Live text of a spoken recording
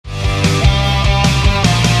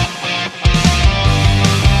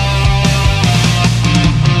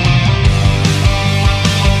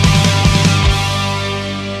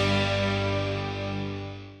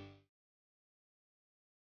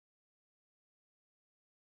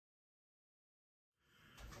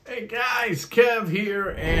Hey guys, Kev here,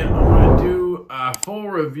 and I'm going to do full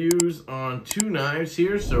reviews on two knives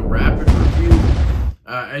here, so rapid review.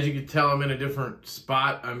 As you can tell, I'm in a different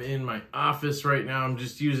spot. I'm in my office right now. I'm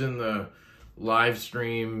just using the live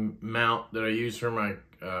stream mount that I use for my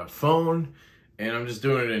phone, and I'm just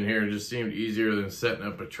doing it in here. It just seemed easier than setting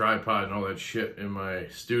up a tripod and all that shit in my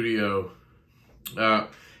studio.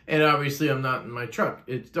 And obviously I'm not in my truck.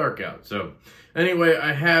 It's dark out. So anyway,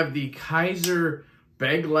 I have the Kizer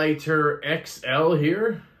Begleiter XL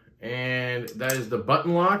here, and that is the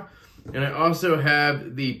button lock. And I also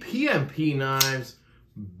have the PMP knives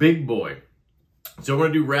BigBoy. So we're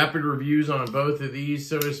gonna do rapid reviews on both of these,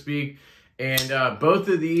 so to speak. And both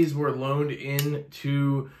of these were loaned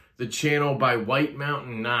into the channel by White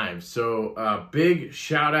Mountain Knives. So big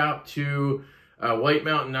shout out to White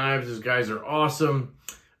Mountain Knives. Those guys are awesome.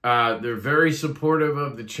 They're very supportive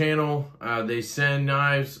of the channel. They send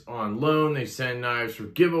knives on loan. They send knives for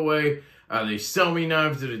giveaway. They sell me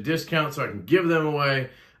knives at a discount so I can give them away.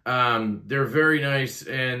 They're very nice.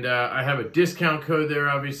 And I have a discount code there,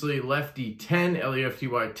 obviously, LeftyEDC,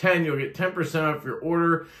 L-E-F-T-Y 10. You'll get 10% off your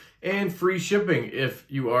order and free shipping if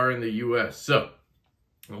you are in the US. So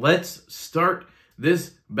let's start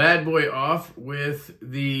this bad boy off with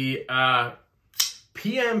the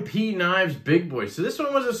PMP Knives BigBoy. So this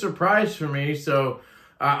one was a surprise for me. So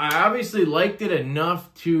I obviously liked it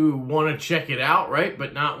enough to want to check it out, right?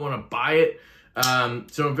 But not want to buy it.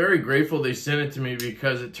 So I'm very grateful they sent it to me,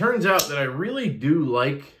 because it turns out that I really do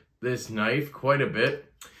like this knife quite a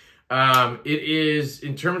bit. It is,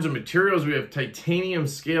 in terms of materials, we have titanium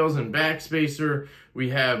scales and backspacer. We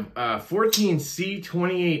have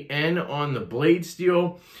 14C28N on the blade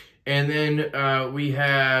steel. And then we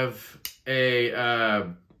have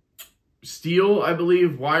a steel, I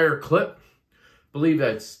believe, wire clip. I believe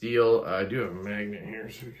that's steel. I do have a magnet here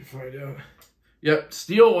so we can find out. Yep,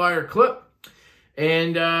 steel wire clip.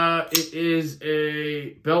 And it is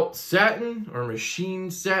a belt satin, or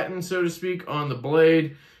machine satin, so to speak, on the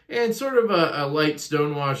blade. And sort of a light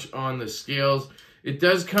stonewash on the scales. It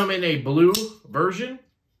does come in a blue version,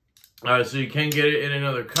 so you can get it in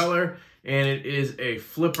another color. And it is a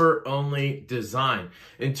flipper-only design.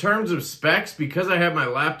 In terms of specs, because I have my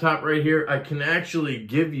laptop right here, I can actually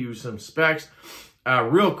give you some specs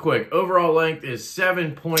real quick. Overall length is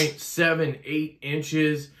 7.78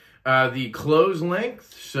 inches. The close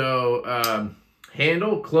length, so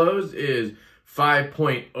handle closed, is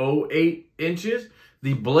 5.08 inches.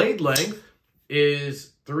 The blade length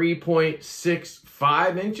is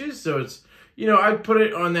 3.65 inches. So it's, you know, I'd put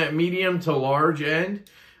it on that medium to large end.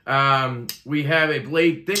 We have a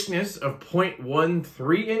blade thickness of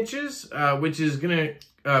 0.13 inches, which is going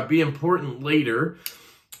to be important later.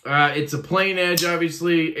 It's a plain edge,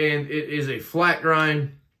 obviously, and it is a flat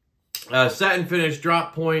grind, satin finish,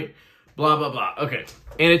 drop point, blah, blah, blah. Okay,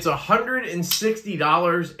 and it's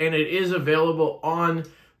 $160, and it is available on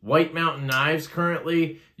White Mountain Knives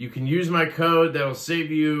currently. You can use my code. That'll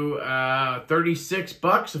save you 36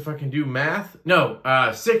 bucks if I can do math. No,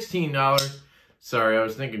 $16. Sorry, I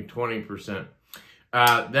was thinking 20%.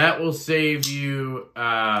 That will save you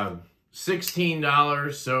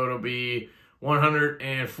 $16, so it'll be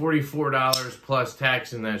 $144 plus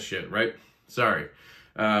tax and that shit, right? Sorry,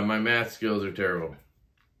 my math skills are terrible.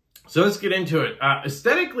 So let's get into it.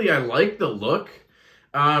 Aesthetically, I like the look.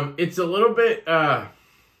 It's a little bit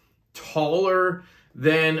taller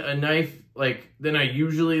than a knife than I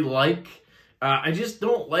usually like. I just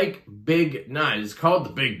don't like big knives. It's called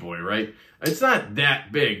the BigBoy, right? It's not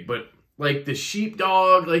that big, but like the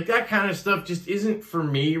sheepdog, like that kind of stuff just isn't for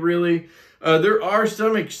me, really. There are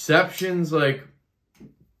some exceptions, like,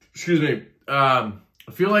 excuse me, I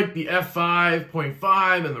feel like the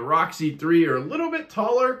F5.5 and the Roxy 3 are a little bit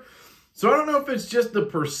taller. So I don't know if it's just the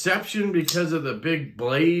perception because of the big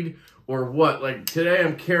blade or what. Like today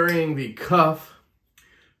I'm carrying the Cuff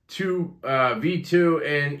V2,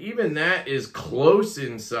 and even that is close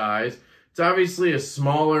in size. It's obviously a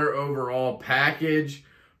smaller overall package,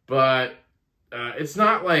 but it's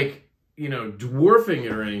not like, you know, dwarfing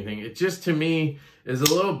it or anything. It just, to me, is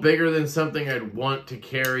a little bigger than something I'd want to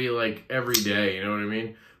carry like every day, you know what I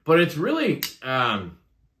mean? But it's really a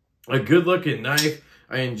good looking knife.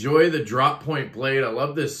 I enjoy the drop point blade. I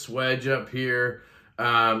love this swedge up here.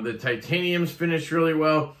 The titanium's finished really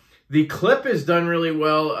well. The clip is done really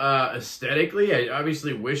well aesthetically. I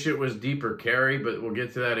obviously wish it was deeper carry, but we'll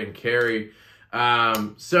get to that in carry.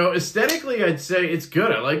 So aesthetically, I'd say it's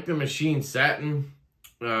good. I like the machine satin.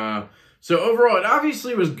 So overall, it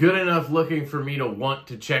obviously was good enough looking for me to want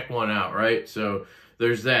to check one out, right? So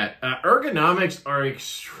there's that. Ergonomics are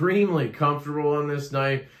extremely comfortable on this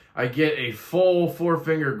knife. I get a full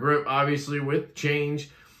 4-finger grip, obviously with change,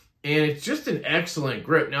 and it's just an excellent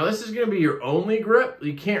grip. Now, this is going to be your only grip.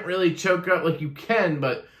 You can't really choke up like you can,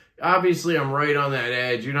 but obviously I'm right on that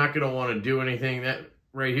edge. You're not going to want to do anything. That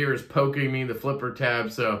right here is poking me, the flipper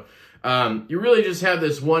tab. So you really just have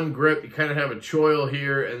this one grip. You kind of have a choil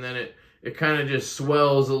here, and then it kind of just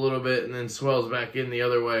swells a little bit and then swells back in the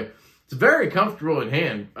other way. It's very comfortable in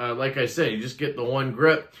hand. Like I said, you just get the one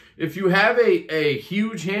grip. If you have a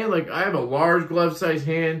huge hand, like I have a large glove size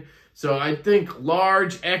hand, so I think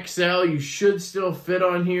large XL, you should still fit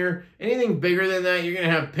on here. Anything bigger than that, you're going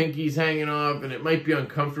to have pinkies hanging off, and it might be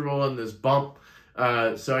uncomfortable on this bump.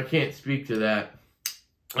 So I can't speak to that.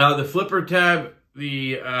 The flipper tab,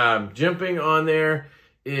 the jimping on there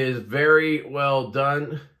is very well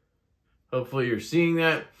done. Hopefully you're seeing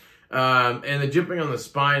that. And the jimping on the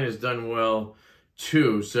spine is done well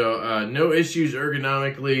too. So no issues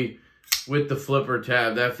ergonomically with the flipper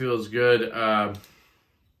tab. That feels good.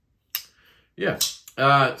 Yeah.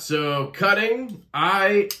 So cutting,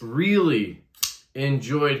 I really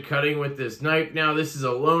enjoyed cutting with this knife. Now this is a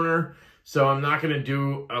loaner, so I'm not going to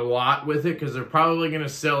do a lot with it because they're probably going to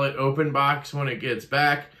sell it open box when it gets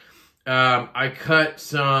back. I cut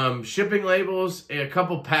some shipping labels, a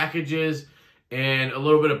couple packages, and a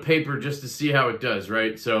little bit of paper just to see how it does,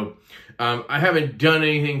 right? So I haven't done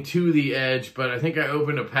anything to the edge, but I think I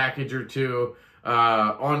opened a package or two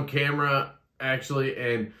on camera, actually,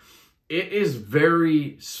 and it is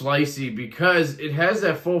very slicey because it has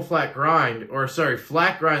that full flat grind, or sorry,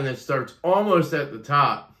 flat grind that starts almost at the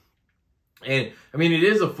top. And, I mean, it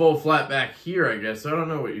is a full flat back here, I guess. I don't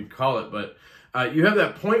know what you'd call it, but you have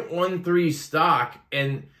that 0.13 stock,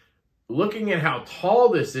 and looking at how tall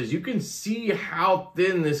this is, you can see how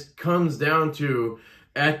thin this comes down to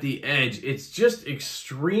at the edge. It's just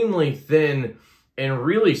extremely thin and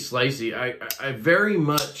really slicey. I very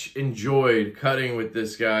much enjoyed cutting with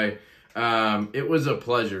this guy. It was a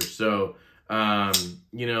pleasure. So,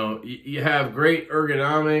 you know, you have great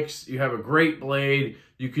ergonomics. You have a great blade.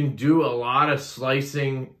 You can do a lot of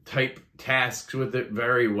slicing type tasks with it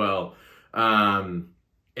very well.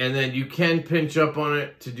 And then you can pinch up on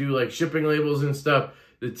it to do like shipping labels and stuff.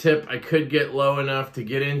 The tip, I could get low enough to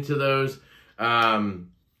get into those.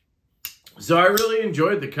 So I really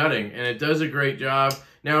enjoyed the cutting, and it does a great job.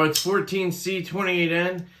 Now it's 14C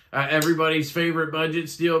 28N, everybody's favorite budget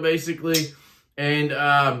steel basically. And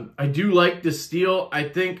I do like the steel. I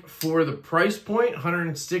think for the price point,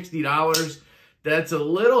 $160, that's a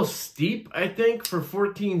little steep, I think, for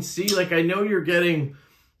 14C. Like, I know you're getting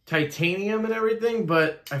titanium and everything,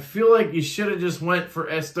 but I feel like you should have just went for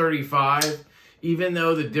S35, even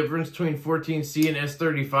though the difference between 14C and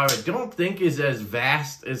S35 I don't think is as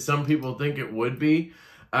vast as some people think it would be.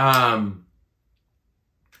 I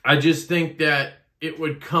just think that it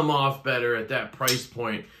would come off better at that price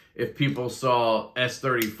point if people saw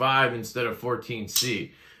S35 instead of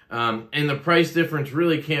 14C. And the price difference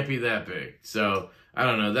really can't be that big. So, I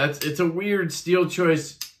don't know. It's a weird steel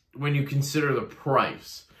choice when you consider the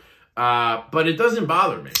price. But it doesn't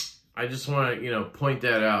bother me. I just want to, you know, point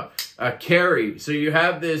that out. Carry. So you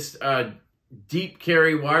have this deep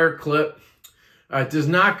carry wire clip. It does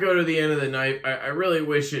not go to the end of the knife. I really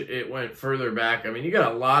wish it went further back. I mean, you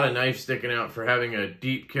got a lot of knife sticking out for having a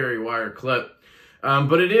deep carry wire clip.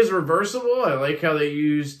 But it is reversible. I like how they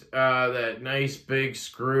used that nice big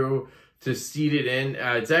screw to seat it in.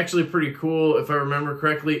 It's actually pretty cool, if I remember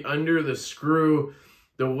correctly, under the screw,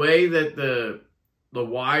 the way that the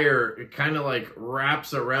wire, it kind of like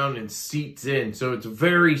wraps around and seats in. So it's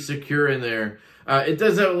very secure in there. It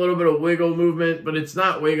does have a little bit of wiggle movement, but it's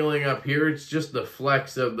not wiggling up here. It's just the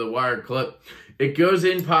flex of the wire clip. It goes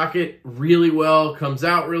in pocket really well, comes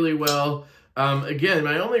out really well. Again,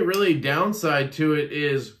 my only really downside to it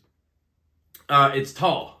is it's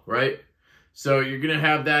tall, right? So you're going to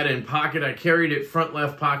have that in pocket. I carried it front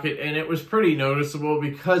left pocket, and it was pretty noticeable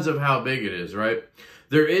because of how big it is, right?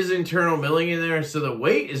 There is internal milling in there, so the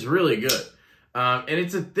weight is really good. And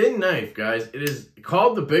it's a thin knife, guys. It is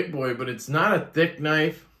called the BigBoy, but it's not a thick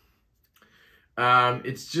knife.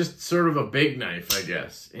 It's just sort of a big knife, I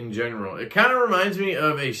guess, in general. It kind of reminds me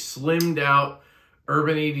of a slimmed out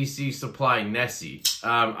Urban EDC Supply Nessie.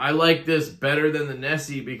 I like this better than the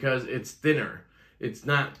Nessie because it's thinner. It's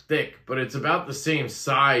not thick, but it's about the same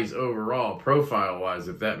size overall, profile-wise,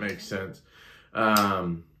 if that makes sense.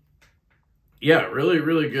 Yeah, really,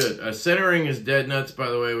 really good. Centering is dead nuts, by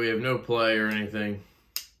the way. We have no play or anything.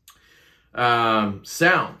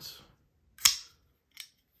 Sounds.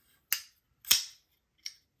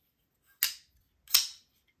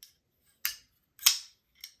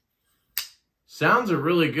 Sounds are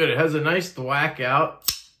really good. It has a nice thwack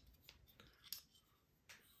out.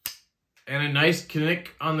 and a nice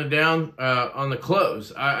knick on the down, on the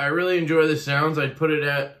close. I really enjoy the sounds. I'd put it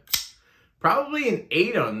at probably an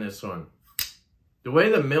 8 on this one. The way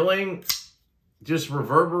the milling just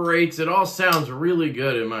reverberates, it all sounds really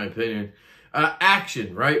good in my opinion.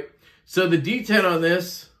 Action, right? So the D10 on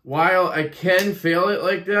this, while I can fail it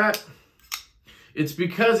like that, it's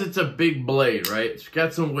because it's a big blade, right? It's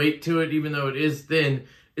got some weight to it, even though it is thin.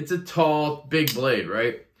 It's a tall, big blade,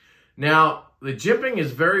 right? Now, the jimping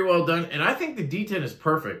is very well done, and I think the D10 is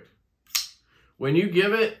perfect. When you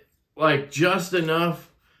give it, like, just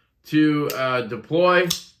enough to deploy,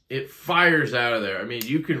 it fires out of there. I mean,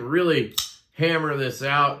 you can really hammer this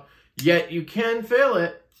out, yet you can fail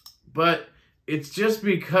it, but it's just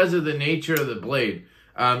because of the nature of the blade.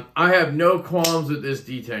 I have no qualms with this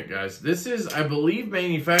D10, guys. This is, I believe,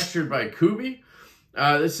 manufactured by Kubi.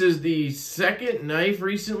 This is the second knife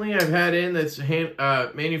recently I've had in that's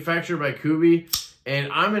manufactured by Kubi,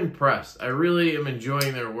 and I'm impressed. I really am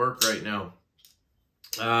enjoying their work right now.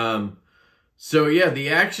 So yeah, the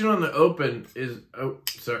action on the open is, oh,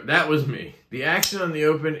 sorry, that was me. The action on the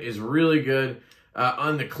open is really good.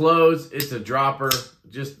 On the close, it's a dropper.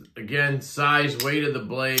 Just, again, size, weight of the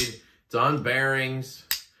blade. It's on bearings.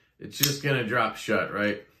 It's just going to drop shut,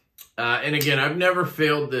 right? And again, I've never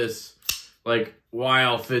failed this, like,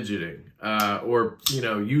 while fidgeting or, you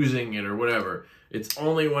know, using it or whatever. It's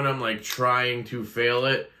only when I'm, like, trying to fail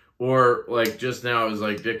it, or, like, just now I was,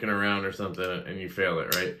 like, dicking around or something and you fail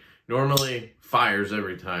it, right? Normally, fires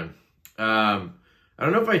every time. I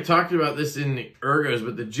don't know if I talked about this in the ergos,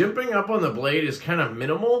 but the jimping up on the blade is kind of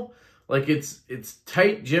minimal. Like, it's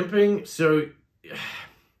tight jimping, so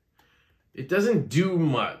it doesn't do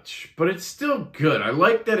much, but it's still good. I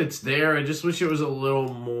like that it's there. I just wish it was a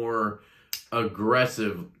little more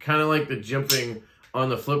aggressive, kind of like the jimping on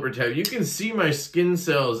the flipper tab. You can see my skin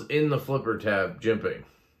cells in the flipper tab jimping.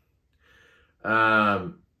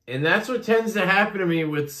 And that's what tends to happen to me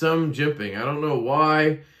with some jimping. I don't know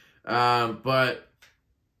why, but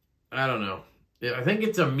I don't know. I think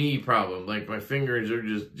it's a me problem. Like, my fingers are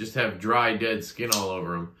just have dry, dead skin all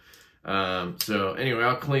over them. So anyway,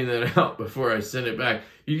 I'll clean that out before I send it back.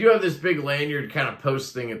 You do have this big lanyard kind of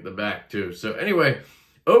post thing at the back too. So anyway,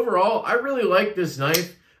 overall, I really like this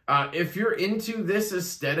knife. If you're into this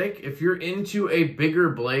aesthetic, if you're into a bigger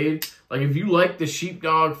blade, like if you like the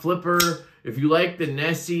sheepdog flipper, if you like the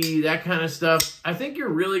Nessie, that kind of stuff, I think you're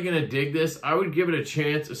really going to dig this. I would give it a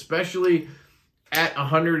chance, especially at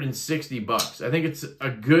 160 bucks. I think it's a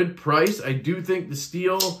good price. I do think the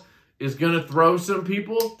steel is going to throw some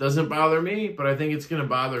people. Doesn't bother me, but I think it's going to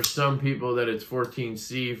bother some people that it's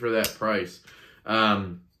 14C for that price.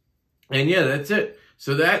 And yeah, that's it.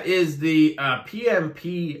 So that is the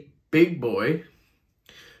PMP BigBoy.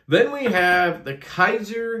 Then we have the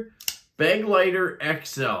Kizer Begleiter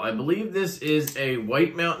XL. I believe this is a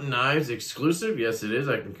White Mountain Knives exclusive. Yes, it is.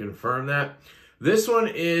 I can confirm that. This one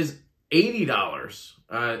is $80.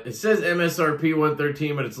 It says MSRP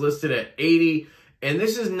 $113, but it's listed at $80. And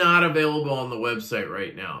this is not available on the website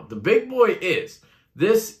right now. The BigBoy is.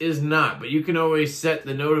 This is not. But you can always set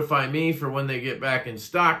the notify me for when they get back in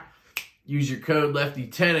stock. Use your code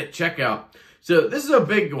LeftyEDC at checkout. So this is a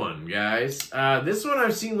big one, guys. This one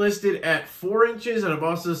I've seen listed at 4 inches, and I've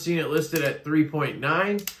also seen it listed at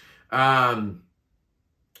 3.9.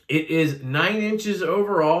 It is 9 inches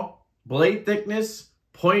overall. Blade thickness,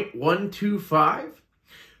 0.125.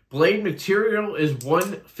 Blade material is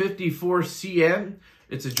 154 cm.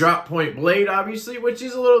 It's a drop point blade, obviously, which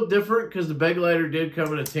is a little different because the Begleiter did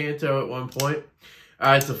come in a Tanto at one point.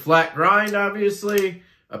 It's a flat grind, obviously.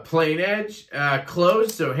 A plain edge,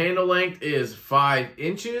 closed, so handle length is 5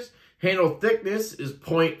 inches. Handle thickness is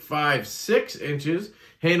 0.56 inches.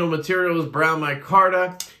 Handle material is brown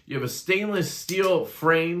micarta. You have a stainless steel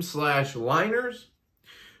frame / liners.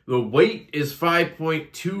 The weight is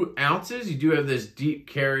 5.2 ounces. You do have this deep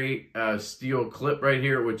carry steel clip right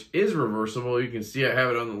here, which is reversible. You can see I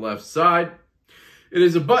have it on the left side. It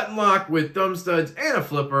is a button lock with thumb studs and a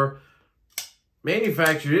flipper.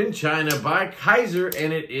 Manufactured in China by Kizer,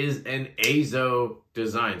 and it is an Azo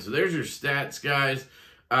design. So there's your stats, guys.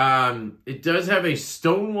 It does have a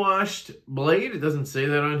stone-washed blade. It doesn't say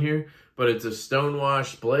that on here, but it's a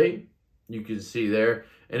stone-washed blade. You can see there.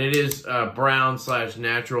 And it is brown /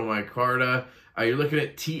 natural micarta. You're looking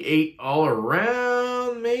at T8 all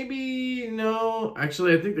around, maybe? No.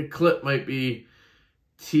 Actually, I think the clip might be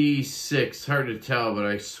T6. Hard to tell, but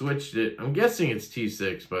I switched it. I'm guessing it's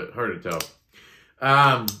T6, but hard to tell.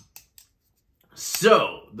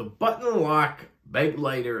 So, the button lock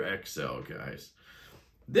Begleiter XL, guys.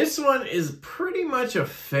 This one is pretty much a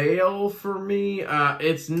fail for me.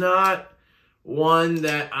 It's not one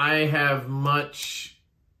that I have much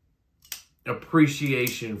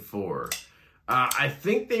appreciation for. I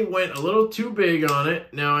think they went a little too big on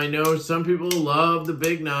it. Now, I know some people love the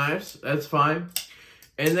big knives. That's fine.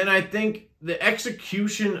 And then I think the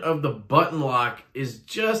execution of the button lock is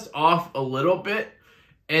just off a little bit.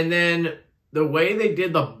 And then the way they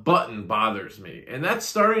did the button bothers me. And that's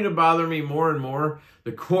starting to bother me more and more.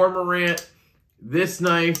 The Cormorant, this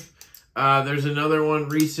knife, there's another one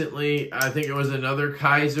recently. I think it was another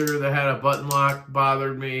Kizer that had a button lock,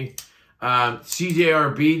 bothered me.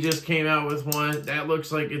 CJRB just came out with one. That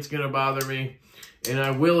looks like it's going to bother me. And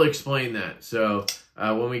I will explain that. So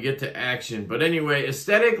when we get to action. But anyway,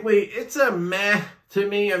 aesthetically, it's a meh to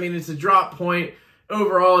me. I mean, it's a drop point.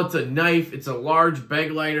 Overall, it's a knife. It's a large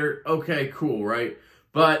Begleiter. Okay, cool, right?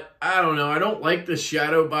 But I don't know. I don't like the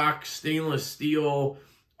shadow box stainless steel.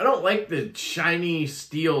 I don't like the shiny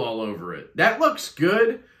steel all over it. That looks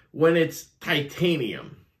good when it's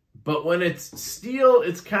titanium. But when it's steel,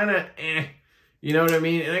 it's kind of eh. You know what I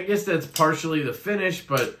mean? And I guess that's partially the finish,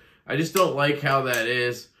 but I just don't like how that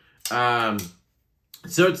is.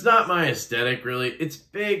 So it's not my aesthetic, really. It's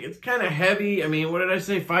big. It's kind of heavy. I mean, what did I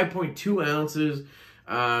say? 5.2 ounces.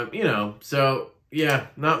 You know, so yeah,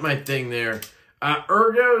 not my thing there.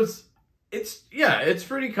 Ergos, it's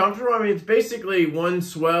pretty comfortable. I mean, it's basically one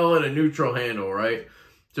swell and a neutral handle, right?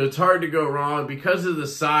 So it's hard to go wrong. Because of the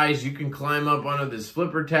size, you can climb up onto this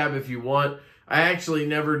flipper tab if you want. I actually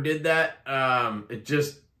never did that. It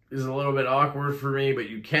just is a little bit awkward for me, but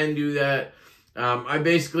you can do that. I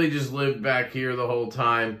basically just lived back here the whole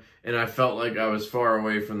time, and I felt like I was far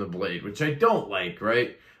away from the blade, which I don't like,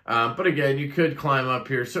 right? But again, you could climb up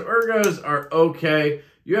here. So ergos are okay.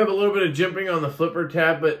 You have a little bit of jimping on the flipper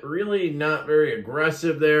tab, but really not very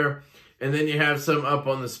aggressive there. And then you have some up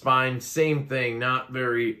on the spine. Same thing, not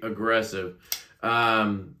very aggressive.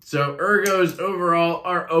 So ergos overall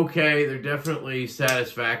are okay. They're definitely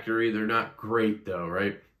satisfactory. They're not great though,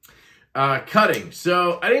 right? Cutting.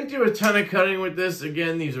 So I didn't do a ton of cutting with this.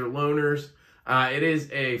 Again, these are loaners. It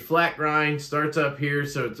is a flat grind. Starts up here,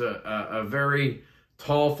 so it's a very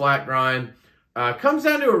tall flat grind. Comes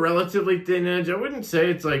down to a relatively thin edge. I wouldn't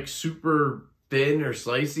say it's like super thin or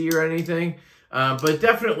slicey or anything, but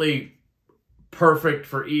definitely perfect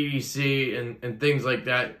for EDC and things like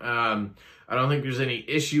that. I don't think there's any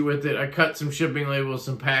issue with it. I cut some shipping labels,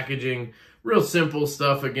 some packaging, real simple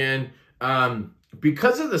stuff again.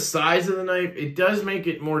 Because of the size of the knife, it does make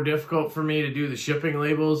it more difficult for me to do the shipping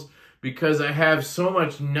labels because I have so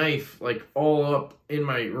much knife like all up in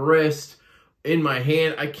my wrist, in my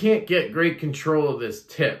hand. I can't get great control of this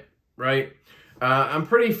tip, right? I'm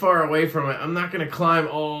pretty far away from it. I'm not going to climb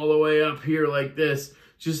all the way up here like this.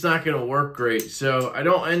 It's just not going to work great. So I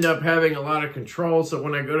don't end up having a lot of control. So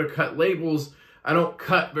when I go to cut labels, I don't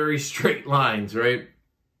cut very straight lines, right?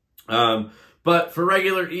 But for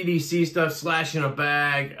regular EDC stuff, slashing a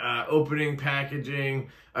bag, opening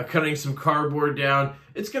packaging, cutting some cardboard down,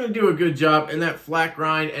 it's going to do a good job. And that flat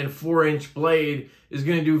grind and 4-inch blade is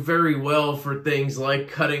going to do very well for things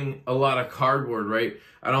like cutting a lot of cardboard, right?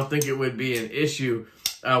 I don't think it would be an issue.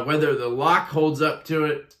 Whether the lock holds up to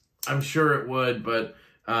it, I'm sure it would. But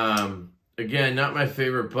again, not my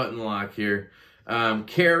favorite button lock here.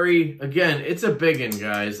 Carry, again, it's a big one,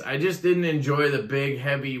 guys. I just didn't enjoy the big,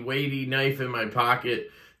 heavy, weighty knife in my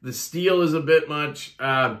pocket. The steel is a bit much.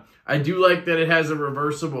 I do like that it has a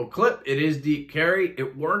reversible clip. It is deep carry.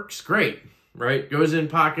 It works great, right? Goes in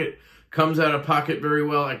pocket, comes out of pocket very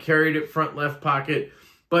well. I carried it front left pocket,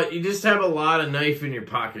 but you just have a lot of knife in your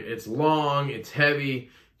pocket. It's long, it's heavy,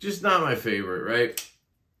 just not my favorite,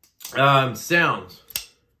 right? Sounds.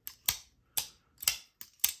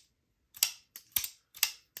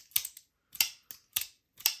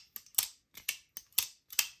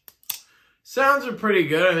 Sounds are pretty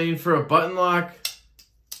good. I mean, for a button lock,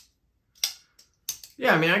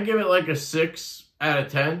 yeah, I mean, I give it like a 6 out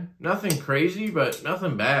of 10. Nothing crazy, but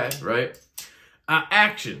nothing bad, right?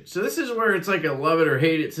 Action. So this is where it's like a love it or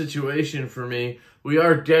hate it situation for me. We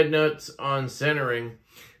are dead nuts on centering.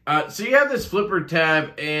 So you have this flipper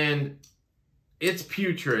tab, and it's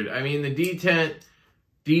putrid. I mean, the detent,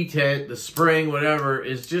 the spring, whatever,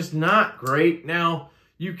 is just not great. Now,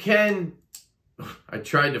 you can... I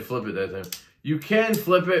tried to flip it that time. You can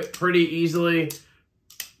flip it pretty easily,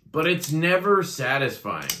 but it's never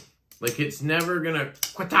satisfying. Like, it's never gonna,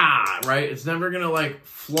 right? It's never gonna, like,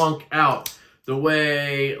 flunk out the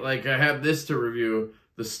way, like, I have this to review,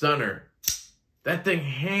 the Stunner. That thing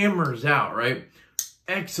hammers out, right?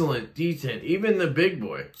 Excellent detent. Even the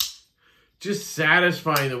BigBoy. Just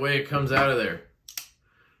satisfying the way it comes out of there.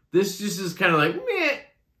 This just is kind of like, meh.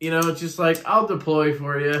 You know, it's just like, I'll deploy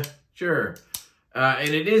for you. Sure. And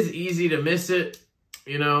it is easy to miss it.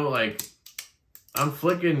 You know, like, I'm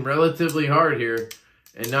flicking relatively hard here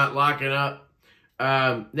and not locking up.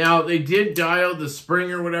 Now, they did dial the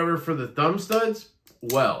spring or whatever for the thumb studs.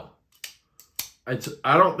 Well,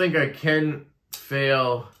 I don't think I can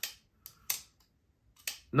fail.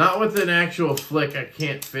 Not with an actual flick, I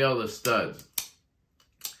can't fail the studs.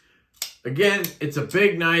 Again, it's a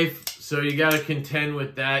big knife, so you got to contend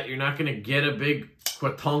with that. You're not going to get a big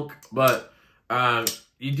quatunk, but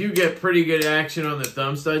you do get pretty good action on the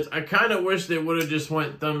thumb studs. I kind of wish they would have just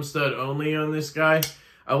went thumb stud only on this guy.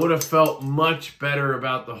 I would have felt much better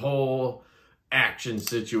about the whole action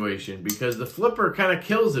situation because the flipper kind of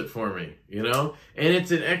kills it for me, you know? And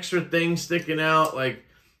it's an extra thing sticking out. Like,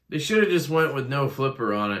 they should have just went with no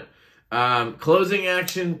flipper on it. Closing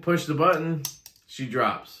action, push the button, she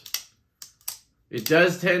drops. It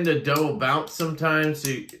does tend to double bounce sometimes, so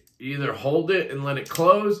you either hold it and let it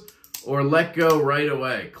close or let go right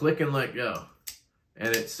away. Click and let go,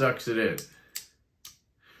 and it sucks it in.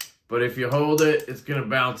 But if you hold it, it's going to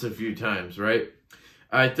bounce a few times, right?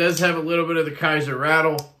 It does have a little bit of the Kizer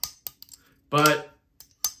rattle, but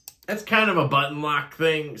that's kind of a button lock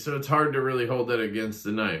thing, so it's hard to really hold that against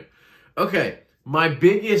the knife. Okay, my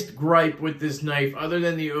biggest gripe with this knife, other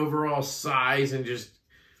than the overall size and just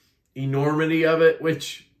enormity of it,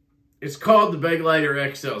 which it's called the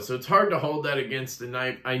Begleiter XL, so it's hard to hold that against the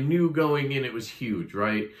knife. I knew going in it was huge,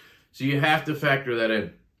 right? So you have to factor that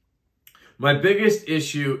in. My biggest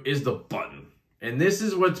issue is the button. And this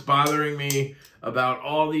is what's bothering me about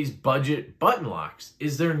all these budget button locks,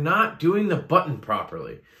 is they're not doing the button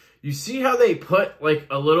properly. You see how they put like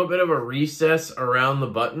a little bit of a recess around the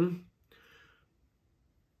button?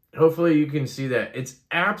 Hopefully you can see that. It's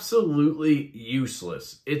absolutely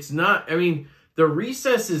useless. It's not, I mean, the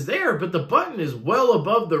recess is there, but the button is well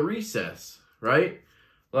above the recess, right?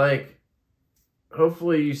 Like,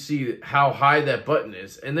 hopefully you see how high that button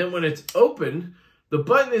is. And then when it's open, the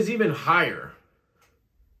button is even higher.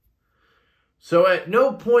 So at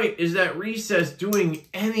no point is that recess doing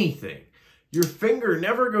anything. Your finger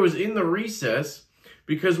never goes in the recess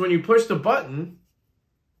because when you push the button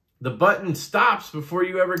stops before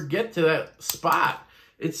you ever get to that spot.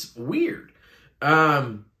 It's weird.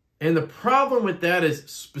 And the problem with that is,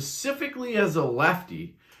 specifically as a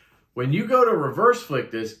lefty, when you go to reverse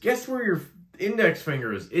flick this, guess where your index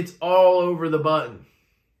finger is? It's all over the button.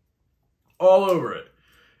 All over it.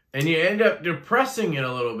 And you end up depressing it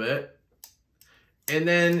a little bit, and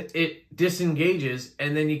then it disengages,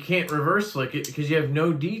 and then you can't reverse flick it because you have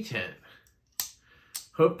no detent.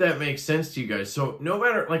 Hope that makes sense to you guys. So no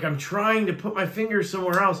matter, like, I'm trying to put my finger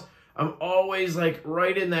somewhere else, I'm always like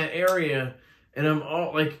right in that area, and I'm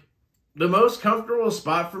all like, the most comfortable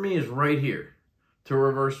spot for me is right here to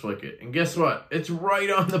reverse flick it. And guess what? It's right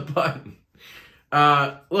on the button.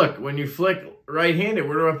 Look, when you flick right-handed,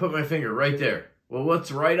 where do I put my finger? Right there. Well,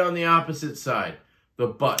 what's right on the opposite side? The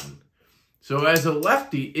button. So as a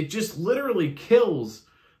lefty, it just literally kills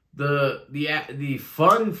the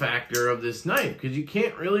fun factor of this knife because you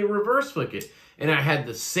can't really reverse flick it. And I had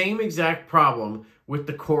the same exact problem with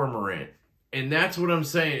the Cormorant. And that's what I'm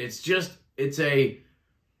saying. It's a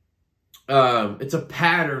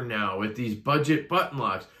pattern now with these budget button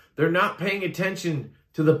locks. They're not paying attention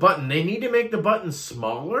to the button. They need to make the button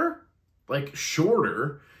smaller, like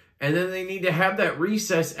shorter, and then they need to have that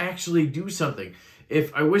recess actually do something.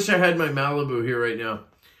 I wish I had my Malibu here right now.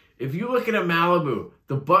 If you look at a Malibu,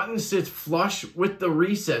 the button sits flush with the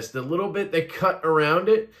recess. The little bit they cut around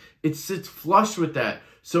it, it sits flush with that.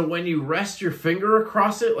 So when you rest your finger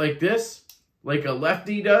across it like this, like a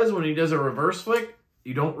lefty does when he does a reverse flick,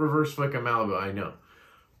 you don't reverse flick a Malibu, I know.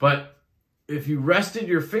 But if you rested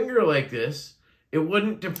your finger like this, it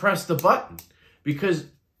wouldn't depress the button because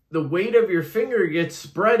the weight of your finger gets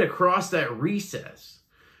spread across that recess.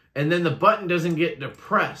 And then the button doesn't get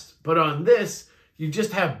depressed. But on this, you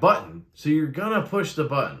just have button. So you're going to push the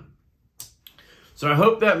button. So I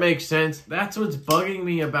hope that makes sense. That's what's bugging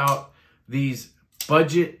me about these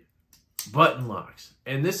budget button locks.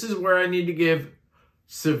 And this is where I need to give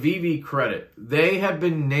Civivi credit. They have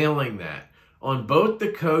been nailing that on both the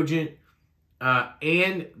Cogent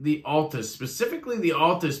and the Altus. Specifically the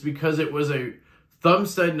Altus because it was a thumb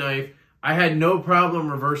stud knife. I had no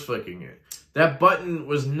problem reverse flicking it. That button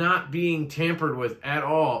was not being tampered with at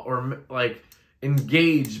all or like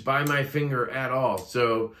engaged by my finger at all.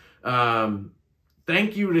 So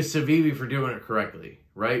thank you to Civivi for doing it correctly,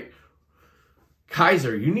 right?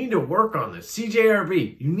 Kizer, you need to work on this.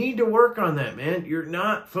 CJRB, you need to work on that, man. You're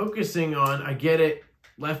not focusing on, I get it,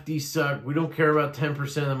 lefties suck. We don't care about 10%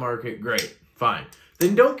 of the market. Great, fine.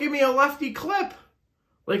 Then don't give me a lefty clip.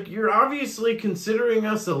 like, you're obviously considering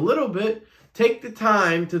us a little bit. Take the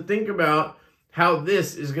time to think about how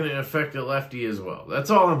this is going to affect a lefty as well. That's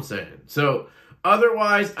all I'm saying. So,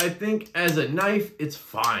 otherwise, I think as a knife, it's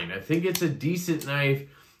fine. I think it's a decent knife.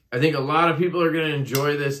 I think a lot of people are going to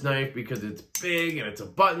enjoy this knife because it's big and it's a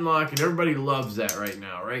button lock, and everybody loves that right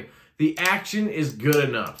now, right? The action is good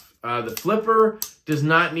enough. The flipper does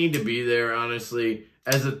not need to be there, honestly.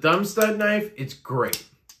 As a thumb stud knife, it's great.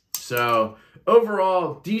 So,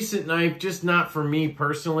 overall, decent knife, just not for me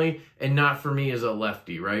personally, and not for me as a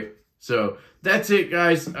lefty, right? So, that's it,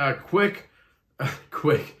 guys. Quick,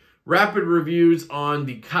 rapid reviews on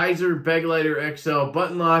the Kizer Begleiter XL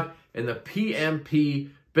button lock and the PMP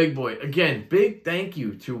BigBoy. Again, big thank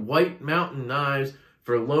you to White Mountain Knives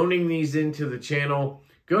for loaning these into the channel.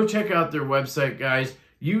 Go check out their website, guys.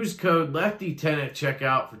 Use code LeftyEDC at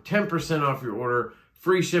checkout for 10% off your order,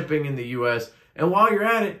 free shipping in the US. And while you're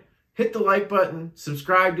at it, hit the like button,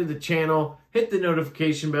 subscribe to the channel, hit the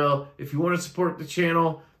notification bell. If you want to support the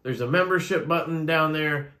channel, there's a membership button down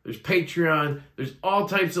there. There's Patreon. There's all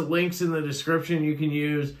types of links in the description you can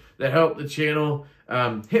use that help the channel.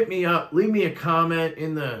 Hit me up. Leave me a comment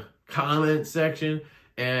in the comment section.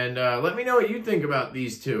 And let me know what you think about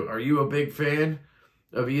these two. Are you a big fan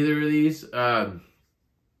of either of these?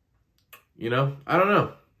 You know, I don't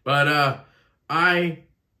know. But I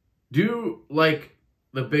do like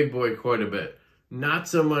the BigBoy quite a bit. Not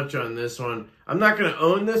so much on this one. I'm not going to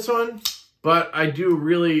own this one, but I do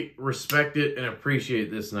really respect it and appreciate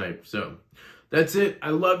this knife. So that's it. I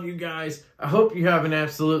love you guys. I hope you have an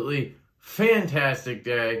absolutely fantastic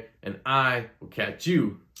day, and I will catch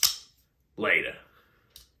you later.